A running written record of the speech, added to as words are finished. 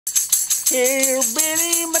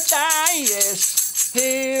Hillbilly Matthias,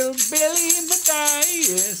 Hillbilly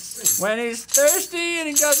Matthias. When he's thirsty and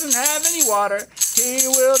he doesn't have any water, he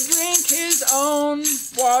will drink his own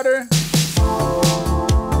water.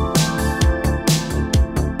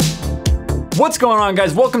 What's going on,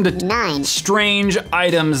 guys? Welcome to 9 strange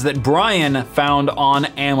items that Brian found on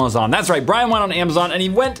Amazon. That's right, Brian went on Amazon and he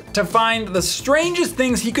went to find the strangest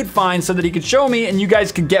things he could find so that he could show me and you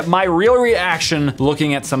guys could get my real reaction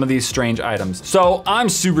looking at some of these strange items. So I'm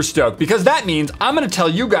super stoked because that means I'm gonna tell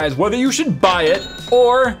you guys whether you should buy it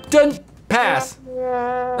or pass.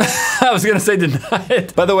 I was gonna say deny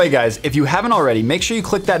it. By the way, guys, if you haven't already, make sure you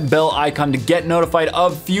click that bell icon to get notified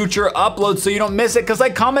of future uploads so you don't miss it, because I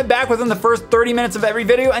comment back within the first 30 minutes of every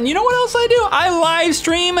video, and you know what else I do? I live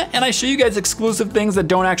stream, and I show you guys exclusive things that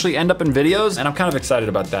don't actually end up in videos, and I'm kind of excited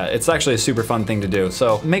about that. It's actually a super fun thing to do,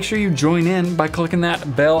 so make sure you join in by clicking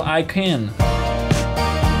that bell icon.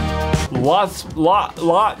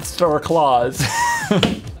 Lobster claws.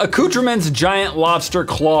 Accoutrements giant lobster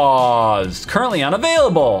claws, currently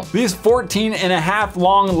unavailable. These 14.5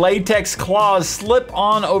 long latex claws slip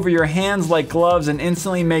on over your hands like gloves and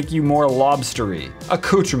instantly make you more lobstery.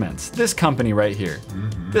 Accoutrements, this company right here.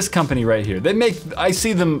 This company right here. They make, I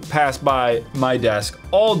see them pass by my desk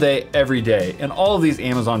all day, every day, in all of these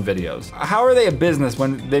Amazon videos. How are they a business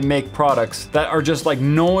when they make products that are just like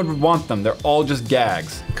no one would want them? They're all just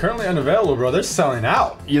gags. Currently unavailable, bro. They're selling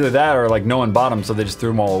out. Either that or like no one bought them, so they just threw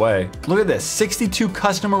them all away. Look at this, 62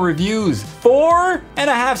 customer reviews,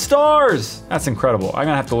 4.5 stars. That's incredible. I'm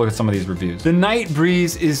gonna have to look at some of these reviews. The night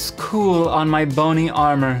breeze is cool on my bony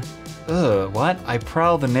armor. Ugh, what? I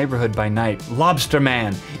prowl the neighborhood by night. Lobster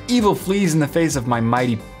man, evil flees in the face of my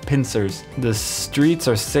mighty pincers. The streets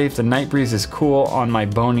are safe, the night breeze is cool on my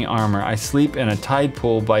bony armor. I sleep in a tide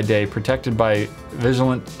pool by day, protected by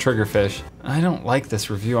vigilant triggerfish. I don't like this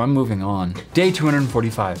review, I'm moving on. Day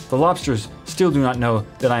 245. The lobsters still do not know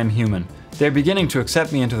that I am human. They're beginning to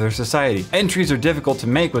accept me into their society. Entries are difficult to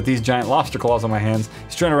make with these giant lobster claws on my hands.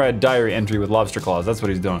 He's trying to write a diary entry with lobster claws. That's what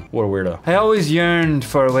he's doing. What a weirdo. I always yearned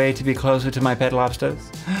for a way to be closer to my pet lobsters.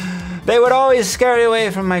 They would always scurry away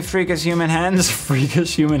from my freakish human hands.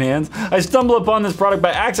 Freakish human hands. I stumbled upon this product by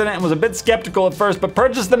accident and was a bit skeptical at first, but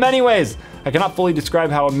purchased them anyways. I cannot fully describe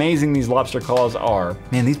how amazing these lobster claws are.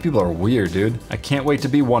 Man, these people are weird, dude. I can't wait to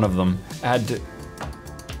be one of them. Add to...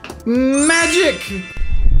 Magic!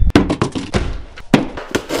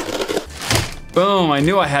 Boom, I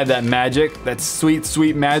knew I had that magic. That sweet,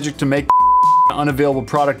 sweet magic to make unavailable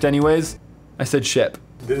product anyways. I said ship.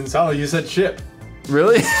 Didn't sound like you said ship.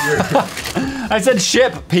 Really? I said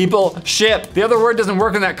ship, people, ship. The other word doesn't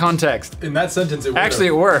work in that context. In that sentence, it works. Actually,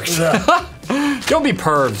 it works. Yeah. Don't be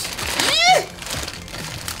pervs.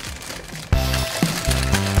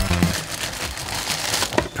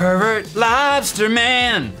 Pervert lobster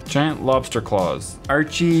man. Giant lobster claws.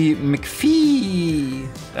 Archie McPhee.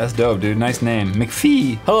 That's dope, dude. Nice name.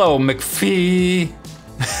 McPhee. Hello, McPhee.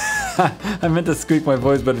 I meant to squeak my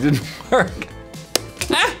voice, but it didn't work.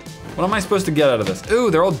 What am I supposed to get out of this? Ooh,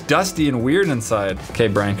 they're all dusty and weird inside. Okay,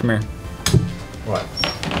 Brian, come here. What?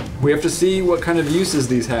 We have to see what kind of uses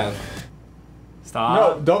these have.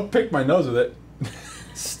 Stop. No, don't pick my nose with it.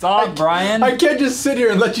 Stop, Brian. I can't just sit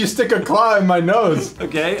here and let you stick a claw in my nose.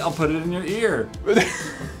 Okay, I'll put it in your ear.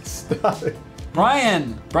 Stop it.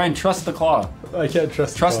 Brian, trust the claw. I can't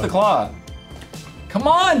trust the claw. Come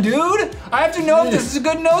on, dude. I have to know if this is a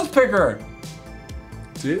good nose picker.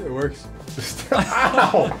 See, it works.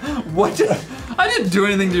 Ow! What? I didn't do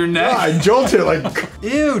anything to your neck. Yeah, I jolted like.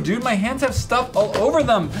 Ew, dude, my hands have stuff all over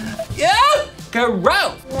them. Yeah,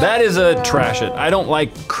 gross. That is a trash it. I don't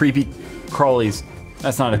like creepy crawlies.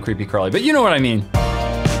 That's not a creepy crawly, but you know what I mean.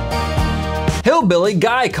 Hillbilly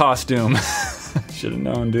guy costume. Should have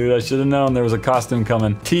known, dude. I should have known there was a costume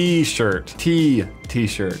coming. T-shirt.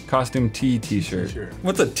 T-shirt. Costume T-shirt.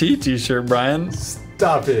 What's a T-shirt, Brian?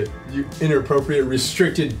 Stop it, you inappropriate,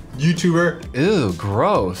 restricted YouTuber. Ew,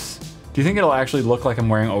 gross. Do you think it'll actually look like I'm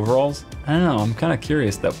wearing overalls? I don't know, I'm kind of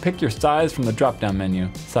curious though. Pick your size from the drop-down menu.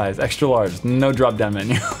 Size, extra large, no drop-down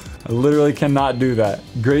menu. I literally cannot do that.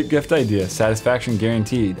 Great gift idea, satisfaction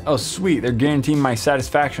guaranteed. Oh sweet, they're guaranteeing my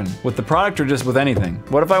satisfaction. With the product or just with anything?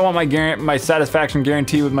 What if I want my satisfaction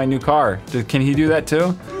guarantee with my new car? Can he do that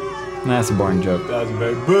too? That's a boring joke. That's a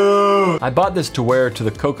big boo. I bought this to wear to the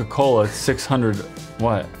Coca-Cola 600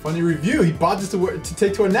 What? Funny review. He bought this to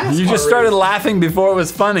take to a NASCAR You just race. started laughing before it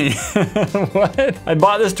was funny. What? I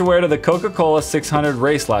bought this to wear to the Coca-Cola 600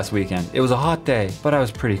 race last weekend. It was a hot day, but I was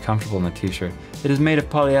pretty comfortable in the t-shirt. It is made of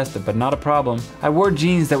polyester, but not a problem. I wore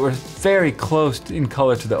jeans that were very close in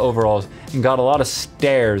color to the overalls and got a lot of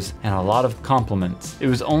stares and a lot of compliments. It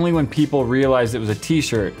was only when people realized it was a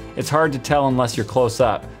t-shirt. It's hard to tell unless you're close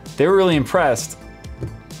up. They were really impressed.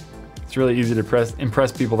 It's really easy to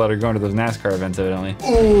impress people that are going to those NASCAR events, evidently.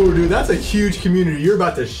 Ooh, dude, that's a huge community. You're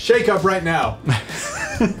about to shake up right now.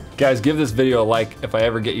 Guys, give this video a like if I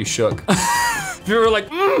ever get you shook. If you were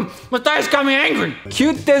like, Matthias got me angry.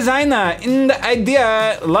 Cute designer in the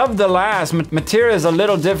idea, love the last. Material is a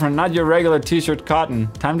little different, not your regular t-shirt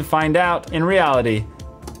cotton. Time to find out in reality.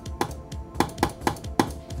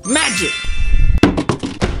 Magic!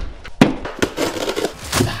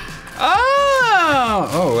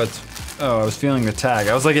 Oh, I was feeling the tag.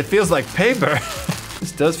 I was like, it feels like paper.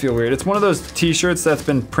 This does feel weird. It's one of those t-shirts that's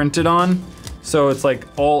been printed on, so it's like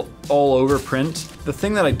all over print. The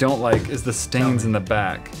thing that I don't like is the stains in the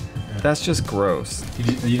back. Yeah. That's just gross. You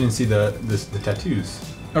didn't see the tattoos.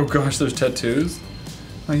 Oh gosh, there's tattoos?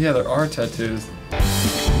 Oh yeah, there are tattoos.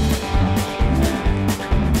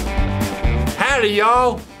 Howdy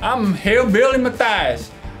y'all, I'm Hillbilly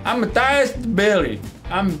Matthias. I'm Matthias the Billy.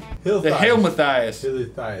 I'm the Hill Matthias. Hill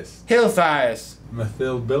Matthias. Hill Matthias.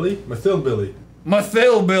 Mathil Billy? Mathil Billy.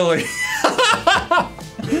 Mathil Billy.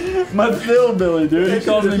 Mathil Billy, dude. He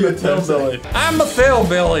calls me Mathil Billy. I'm Mathil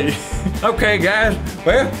Billy. Okay, guys.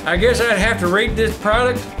 Well, I guess I'd have to rate this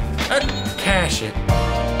product. I'd cash it.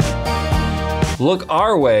 Look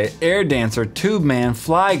our way. Air dancer, tube man,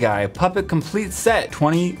 fly guy, puppet complete set.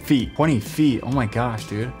 20 feet. 20 feet. Oh my gosh,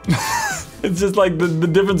 dude. It's just like the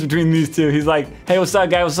difference between these two. He's like, hey, what's up,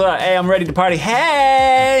 guy? What's up? Hey, I'm ready to party.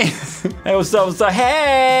 Hey! Hey, what's up? What's up?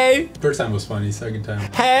 Hey! First time was funny, second time.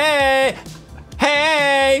 Hey!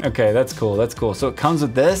 Hey! Okay, that's cool. That's cool. So it comes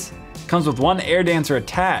with this. It comes with one air dancer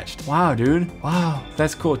attached. Wow, dude. Wow,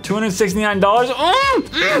 that's cool. $269.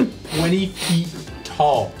 20 feet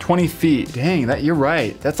tall. 20 feet. Dang, you're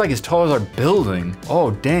right. That's like as tall as our building. Oh,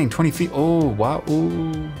 dang, 20 feet. Oh, wow.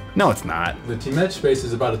 Ooh. No, it's not. The team edge space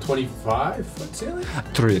is about a 25-foot ceiling?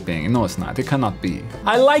 Tripping. No, it's not. It cannot be.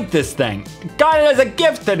 I like this thing. Got it as a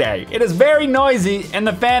gift today. It is very noisy and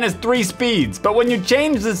the fan is 3 speeds. But when you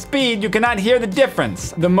change the speed, you cannot hear the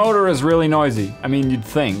difference. The motor is really noisy. I mean, you'd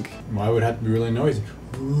think. Why would it have to be really noisy?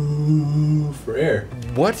 Ooh, for air.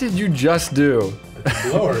 What did you just do?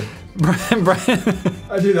 Lord. Brian.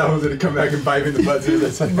 I knew that was gonna come back and bite me in the butt.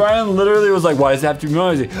 Brian literally was like, why does it have to be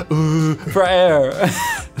noisy? For air.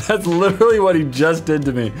 That's literally what he just did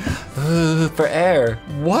to me. For air.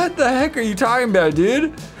 What the heck are you talking about,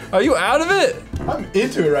 dude? Are you out of it? I'm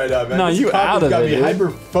into it right now, man. No, this you out of got it, me dude.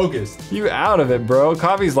 hyper-focused. You out of it, bro.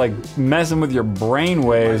 Coffee's like messing with your brain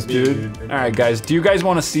waves, dude. All right, guys, do you guys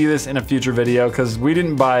want to see this in a future video? Because we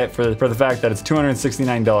didn't buy it for the fact that it's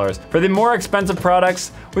 $269. For the more expensive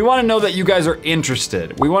products, we want to know that you guys are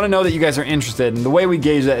interested. We want to know that you guys are interested, and the way we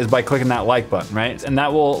gauge that is by clicking that like button, right? And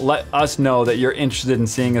that will let us know that you're interested in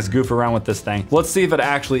seeing us goof around with this thing. Let's see if it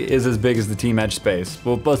actually is as big as the Team Edge space.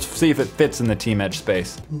 Well, let's see if it fits in the Team Edge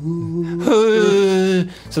space.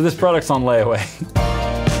 So this product's on layaway.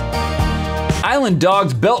 Island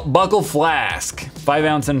Dog's Belt Buckle Flask. 5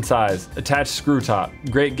 ounce in size, attached screw top,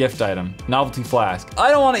 great gift item, novelty flask.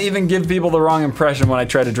 I don't want to even give people the wrong impression when I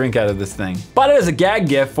try to drink out of this thing. Bought it as a gag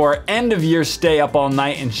gift for our end of year stay up all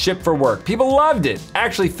night and ship for work. People loved it.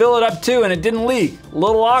 Actually fill it up too and it didn't leak. A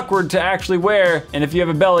little awkward to actually wear, and if you have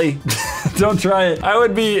a belly, don't try it. I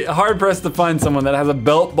would be hard pressed to find someone that has a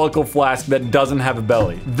belt buckle flask that doesn't have a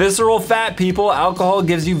belly. Visceral fat, people. Alcohol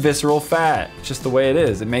gives you visceral fat. It's just the way it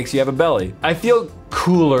is. It makes you have a belly. I feel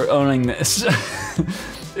cooler owning this.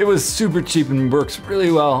 It was super cheap and works really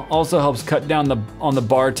well. Also helps cut down on the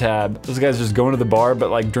bar tab. This guy's just going to the bar, but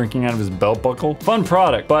like drinking out of his belt buckle. Fun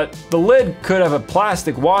product, but the lid could have a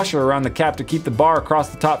plastic washer around the cap to keep the bar across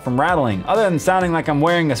the top from rattling, other than sounding like I'm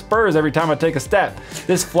wearing a Spurs every time I take a step.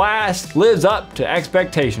 This flask lives up to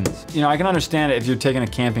expectations. You know, I can understand it if you're taking a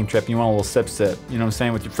camping trip and you want a little sip, you know what I'm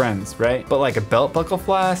saying, with your friends, right? But like a belt buckle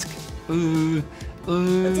flask, ooh.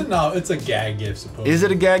 It's a gag gift, supposedly. Is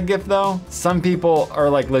it a gag gift though? Some people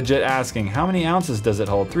are like legit asking, how many ounces does it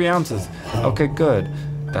hold? 3 ounces. Okay, good.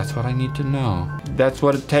 That's what I need to know. That's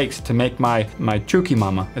what it takes to make my Chuki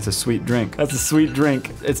Mama. It's a sweet drink. That's a sweet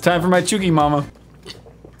drink. It's time for my Chuki Mama.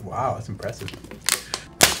 Wow, that's impressive.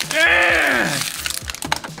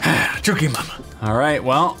 Chuki Mama. All right,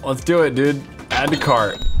 well, let's do it, dude. Add to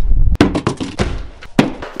cart.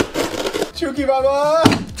 Chuki Mama!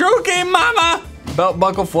 Chuki Mama! Belt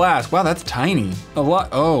buckle flask. Wow, that's tiny. A lot.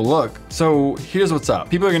 Oh, look. So here's what's up.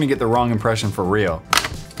 People are gonna get the wrong impression for real.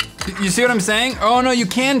 You see what I'm saying? Oh no, you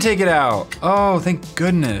can take it out. Oh, thank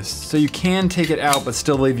goodness. So you can take it out, but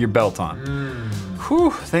still leave your belt on.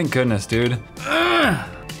 Whew, thank goodness, dude. Ugh.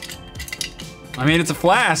 I mean, it's a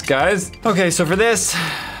flask, guys. Okay, so for this,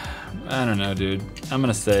 I don't know, dude. I'm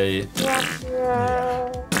gonna say,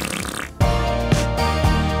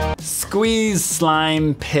 squeeze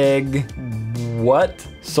slime pig. What?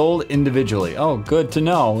 Sold individually. Oh, good to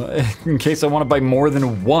know. In case I want to buy more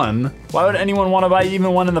than one. Why would anyone want to buy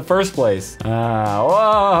even one in the first place?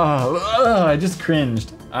 I just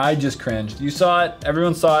cringed. I just cringed. You saw it.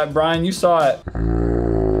 Everyone saw it. Brian, you saw it.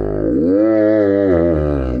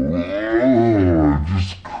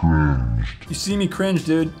 You see me cringe,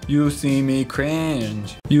 dude. You see me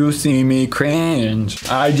cringe. You see me cringe.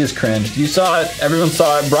 I just cringed. You saw it. Everyone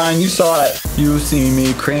saw it. Brian, you saw it. You see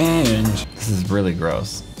me cringe. This is really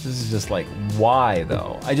gross. This is just like, why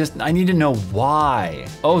though? I need to know why.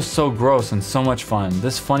 Oh, so gross and so much fun.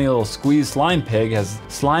 This funny little squeeze slime pig has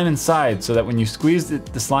slime inside so that when you squeeze it,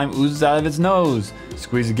 the slime oozes out of its nose.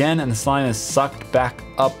 Squeeze again and the slime is sucked back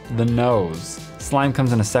up the nose. Slime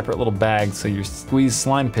comes in a separate little bag so your squeeze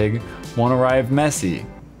slime pig won't arrive messy.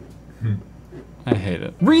 I hate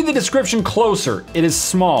it. Read the description closer. It is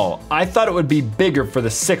small. I thought it would be bigger for the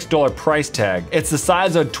 $6 price tag. It's the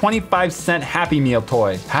size of a 25-cent Happy Meal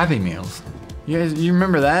toy. Happy Meals? You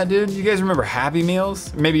remember that, dude? You guys remember Happy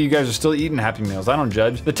Meals? Maybe you guys are still eating Happy Meals. I don't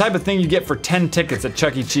judge. The type of thing you get for 10 tickets at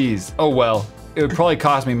Chuck E. Cheese. Oh well. It would probably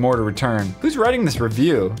cost me more to return. Who's writing this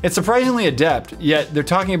review? It's surprisingly adept, yet they're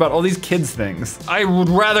talking about all these kids things. I would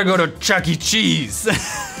rather go to Chuck E. Cheese.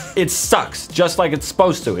 It sucks, just like it's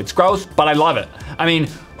supposed to. It's gross, but I love it. I mean,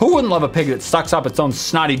 who wouldn't love a pig that sucks up its own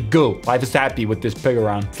snotty goo? Life is happy with this pig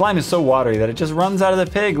around. Slime is so watery that it just runs out of the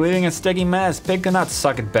pig, leaving a sticky mess. Pig cannot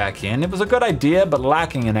suck it back in. It was a good idea, but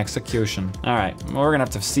lacking in execution. All right, we're gonna have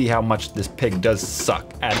to see how much this pig does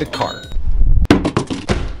suck. Add to cart.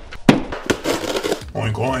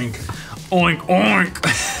 Oink, oink. Oink, oink.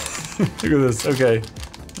 Look at this, okay.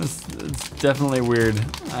 It's definitely weird.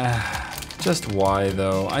 Just why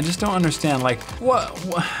though? I just don't understand, like, what?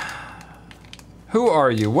 Who are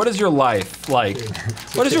you? What is your life like?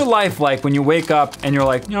 What is your life like when you wake up and you're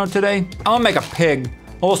like, you know, today, I'm gonna make a pig,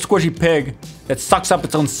 a little squishy pig that sucks up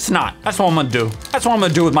its own snot. That's what I'm gonna do. That's what I'm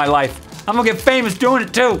gonna do with my life. I'm gonna get famous doing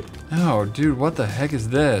it too. Oh, dude, what the heck is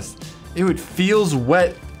this? Ew, it feels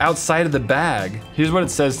wet outside of the bag. Here's what it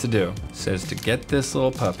says to do. It says to get this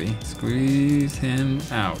little puppy, squeeze him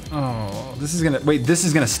out. Oh, this is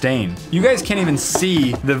gonna stain. You guys can't even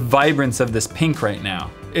see the vibrance of this pink right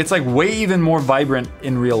now. It's like way even more vibrant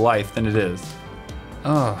in real life than it is.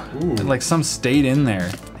 Oh, like some stayed in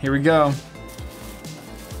there. Here we go.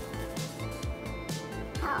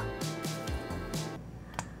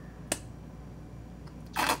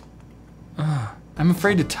 I'm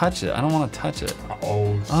afraid to touch it. I don't want to touch it.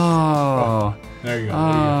 Oh. There you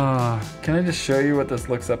go. Can I just show you what this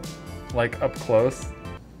looks like up close?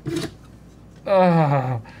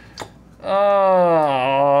 Oh.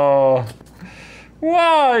 Oh.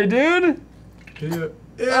 Why, dude?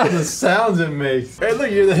 Yeah, the sounds it makes. Hey,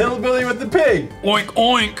 look, you're the hillbilly with the pig. Oink,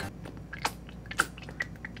 oink.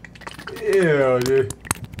 Ew, dude.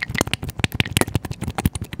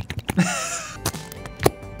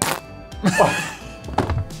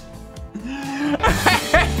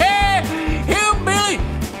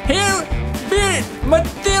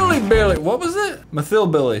 Mathilly-billy. What was it?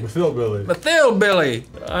 Mathilly-billy. Mathilly-billy. Mathilly-billy.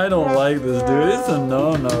 I don't like this, dude. It's a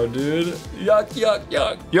no-no, dude. Yuck, yuck,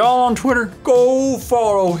 yuck. Y'all on Twitter? Go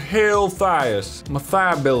follow Matthias,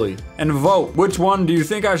 Matthias-billy, and vote. Which one do you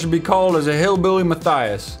think I should be called as a hillbilly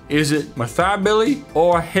Matthias? Is it Matthias-billy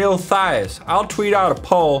or Matthias? I'll tweet out a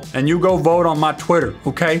poll and you go vote on my Twitter,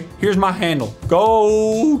 okay? Here's my handle.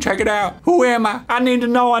 Go check it out. Who am I? I need to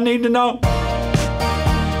know, I need to know.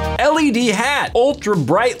 LED hat, ultra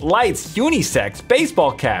bright lights, unisex,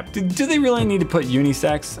 baseball cap. Do they really need to put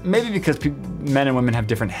unisex? Maybe because men and women have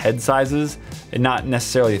different head sizes and not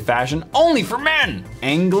necessarily a fashion. Only for men!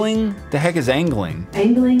 Angling? The heck is angling?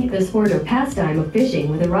 Angling, the sport or pastime of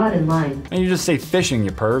fishing with a rod and line. And you just say fishing,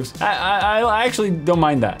 you pervs. I actually don't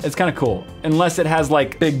mind that. It's kind of cool. Unless it has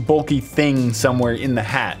like big bulky thing somewhere in the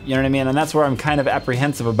hat. You know what I mean? And that's where I'm kind of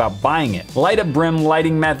apprehensive about buying it. Light up brim,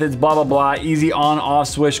 lighting methods, blah, blah, blah. Easy on, off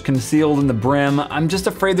switch concealed in the brim. I'm just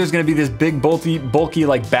afraid there's gonna be this big bulky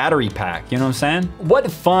like battery pack, you know what I'm saying?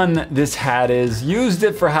 What fun this hat is. Used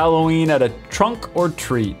it for Halloween at a trunk or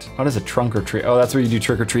treat. What is a trunk or treat? Oh, that's where you do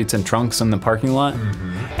trick or treats in trunks in the parking lot?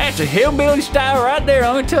 That's a hillbilly style right there,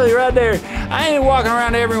 let me tell you right there. I ain't walking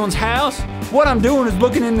around to everyone's house. What I'm doing is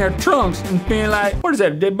looking in their trunks and being like, what is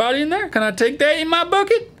that, dead body in there? Can I take that in my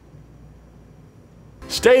bucket?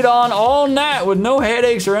 Stayed on all night with no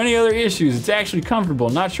headaches or any other issues. It's actually comfortable.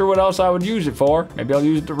 Not sure what else I would use it for. Maybe I'll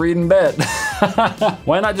use it to read in bed.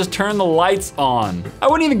 Why not just turn the lights on? I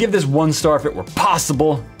wouldn't even give this 1 star if it were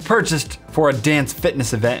possible. Purchased for a dance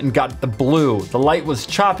fitness event and got the blue. The light was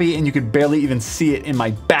choppy and you could barely even see it in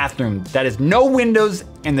my bathroom. That is no windows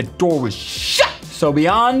and the door was shut. So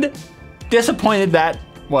beyond disappointed that,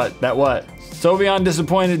 what? So beyond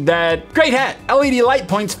disappointed that, great hat, LED light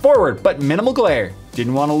points forward, but minimal glare.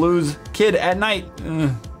 Didn't want to lose kid at night.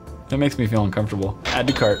 That makes me feel uncomfortable. Add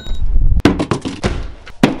to cart.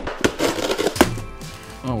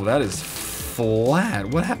 Oh, that is flat.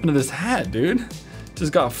 What happened to this hat, dude?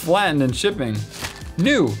 Just got flattened in shipping.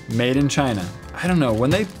 New, made in China. I don't know, when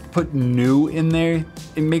they put new in there,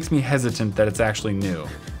 it makes me hesitant that it's actually new.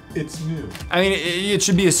 It's new. I mean, it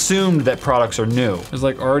should be assumed that products are new. There's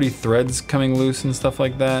like already threads coming loose and stuff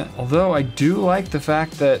like that. Although I do like the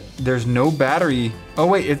fact that there's no battery. Oh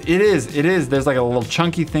wait, it is. There's like a little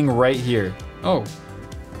chunky thing right here. Oh,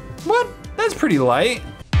 what? That's pretty light.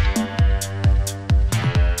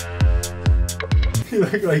 You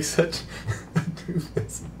look like such a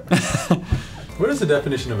doofus. What is the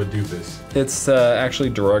definition of a doofus? It's actually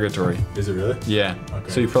derogatory. Is it really? Yeah, okay.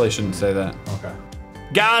 So you probably shouldn't say that. Okay.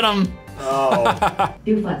 Got him! Oh.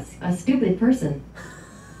 Doofus, a stupid person.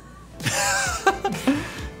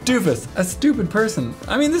 Doofus, a stupid person.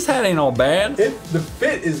 I mean, this hat ain't all bad. The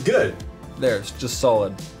fit is good. There, it's just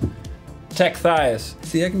solid. Tech Thias.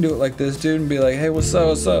 See, I can do it like this, dude, and be like, hey, what's up,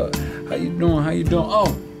 what's up? How you doing, Oh,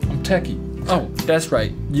 I'm techie. Oh, that's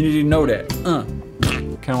right, you need to know that.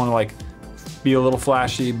 Kinda wanna like, be a little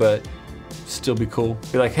flashy, but still be cool.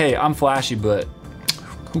 Be like, hey, I'm flashy, but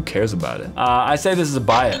who cares about it? I say this is a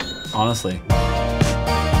buy it, honestly.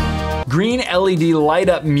 Green LED light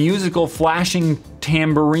up musical flashing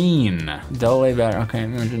tambourine. Double A battery, okay,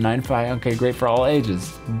 95, okay, great for all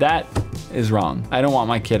ages. That is wrong. I don't want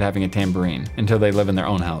my kid having a tambourine until they live in their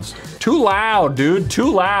own house. Too loud, dude, too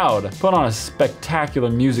loud. Put on a spectacular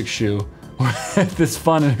music shoe with this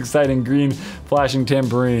fun and exciting green flashing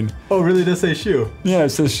tambourine. Oh, really does say shoe? Yeah, it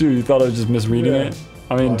says shoe. You thought I was just misreading it?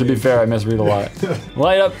 I mean, to be fair, I misread a lot.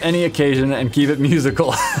 Light up any occasion and keep it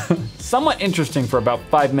musical. Somewhat interesting for about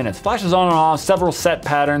 5 minutes. Flashes on and off, several set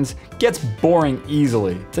patterns, gets boring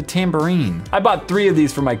easily. It's a tambourine. I bought 3 of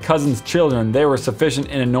these for my cousin's children. They were sufficient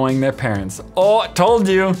in annoying their parents. Oh, I told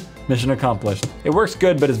you. Mission accomplished. It works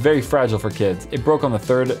good, but is very fragile for kids. It broke on the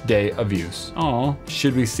 3rd day of use. Oh,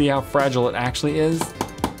 should we see how fragile it actually is?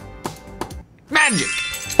 Magic!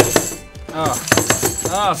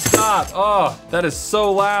 Oh, stop. Oh, that is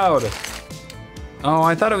so loud. Oh,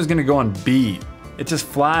 I thought it was gonna go on beat. It just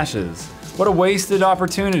flashes. What a wasted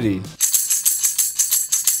opportunity.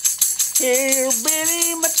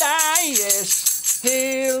 Hillbilly Matthias,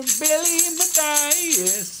 Hillbilly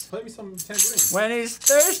Matthias. Play me some tambourine. When he's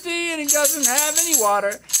thirsty and he doesn't have any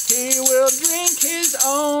water, he will drink his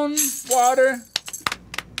own water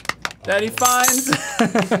that he finds.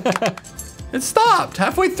 It stopped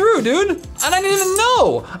halfway through, dude. And I didn't even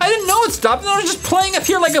know. I didn't know it stopped, and I was just playing up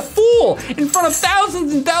here like a fool in front of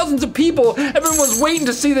thousands and thousands of people. Everyone was waiting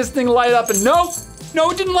to see this thing light up, and no,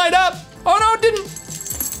 it didn't light up. Oh no, it didn't.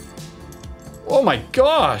 Oh my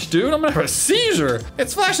gosh, dude, I'm gonna have a seizure.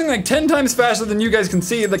 It's flashing like 10 times faster than you guys can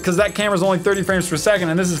see because that camera's only 30 frames per second,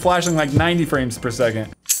 and this is flashing like 90 frames per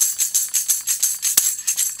second.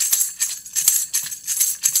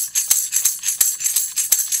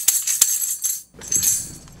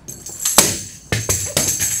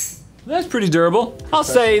 That's pretty durable. I'll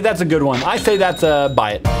say that's a good one. I say that's a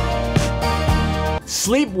buy it.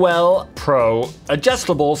 Sleep Well Pro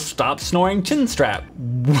Adjustable Stop Snoring Chin Strap.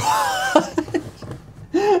 What?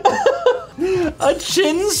 A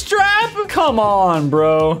chin strap? Come on,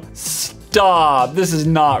 bro. Stop. This is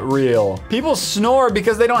not real. People snore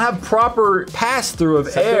because they don't have proper pass-through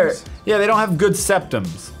of air. Yeah, they don't have good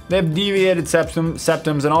septums. They have deviated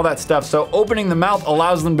septums and all that stuff, so opening the mouth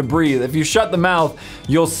allows them to breathe. If you shut the mouth,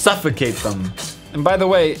 you'll suffocate them. And by the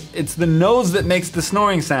way, it's the nose that makes the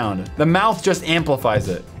snoring sound. The mouth just amplifies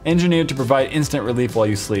it. Engineered to provide instant relief while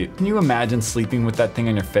you sleep. Can you imagine sleeping with that thing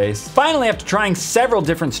on your face? Finally, after trying several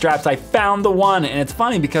different straps, I found the one, and it's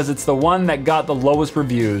funny because it's the one that got the lowest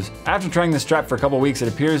reviews. After trying this strap for a couple weeks, it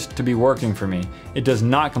appears to be working for me. It does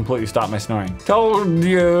not completely stop my snoring. Told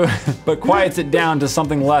you, but quiets it down to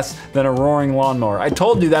something less than a roaring lawnmower. I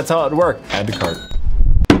told you that's how it worked. Add to cart.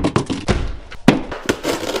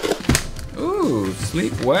 Ooh,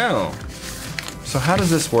 sleep well. So how does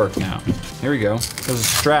this work now? Here we go. There's a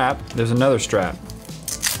strap. There's another strap.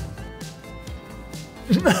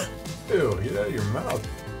 Ew, get out of your mouth.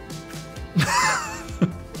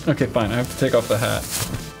 Okay, fine. I have to take off the hat.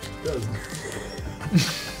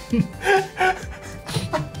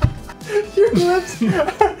 Your lips.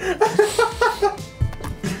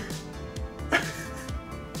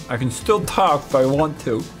 I can still talk if I want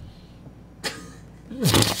to.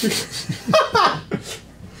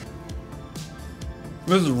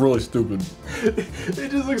 This is really stupid.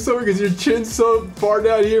 It just looks so weird because your chin's so far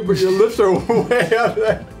down here, but your lips are way out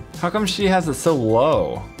there. How come she has it so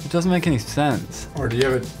low? It doesn't make any sense. Or do you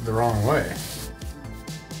have it the wrong way?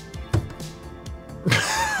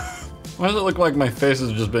 Why does it look like my face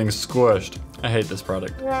is just being squished? I hate this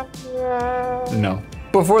product. No.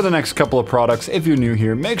 Before the next couple of products, if you're new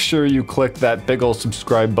here, make sure you click that big ol'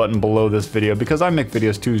 subscribe button below this video because I make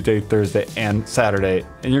videos Tuesday, Thursday, and Saturday,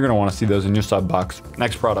 and you're gonna wanna see those in your sub box.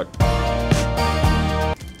 Next product.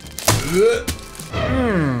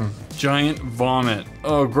 Giant vomit.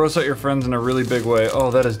 Oh, gross out your friends in a really big way.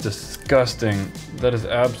 Oh, that is disgusting. That is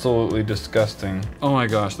absolutely disgusting. Oh my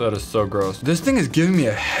gosh, that is so gross. This thing is giving me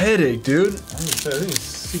a headache, dude. I think it's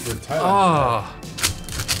super tight. Ah.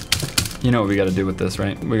 You know what we gotta do with this,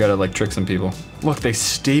 right? We gotta like trick some people. Look, they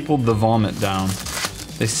stapled the vomit down.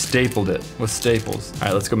 They stapled it with staples. All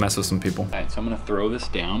right, let's go mess with some people. All right, so I'm gonna throw this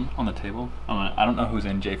down on the table. I don't know who's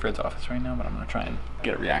in J. Fred's office right now, but I'm gonna try and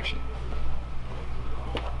get a reaction.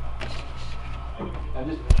 I'm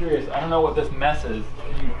just curious, I don't know what this mess is.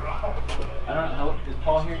 Can you, I don't know, is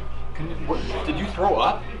Paul here? Can you, what, did you throw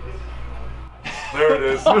up? There it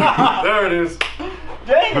is. There it is.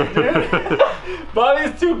 Dang it, dude.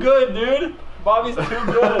 Bobby's too good, dude. Bobby's too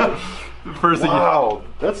good. First thing Wow,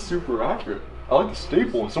 that's super accurate. I like the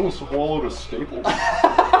staple. Someone swallowed a staple. Look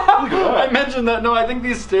at that. I mentioned that. No, I think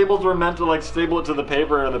these staples were meant to like staple it to the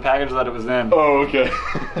paper or the package that it was in. Oh, okay.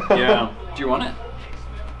 Yeah. Do you want it?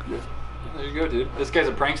 Yeah. There you go, dude. This guy's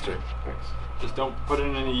a prankster. Thanks. Just don't put it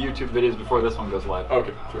in any YouTube videos before this one goes live.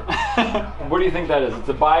 Okay, sure. What do you think that is? It's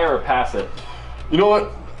a buy or a pass it? You know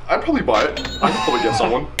what? I'd probably buy it. I'd probably get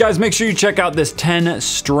someone. Guys, make sure you check out this 10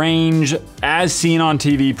 strange as seen on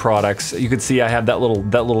TV products. You can see I have that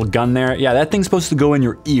little gun there. Yeah, that thing's supposed to go in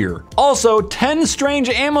your ear. Also, 10 strange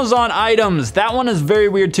Amazon items. That one is very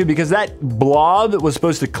weird too because that blob was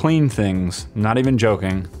supposed to clean things. Not even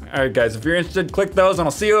joking. All right, guys, if you're interested, click those and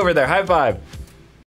I'll see you over there. High five.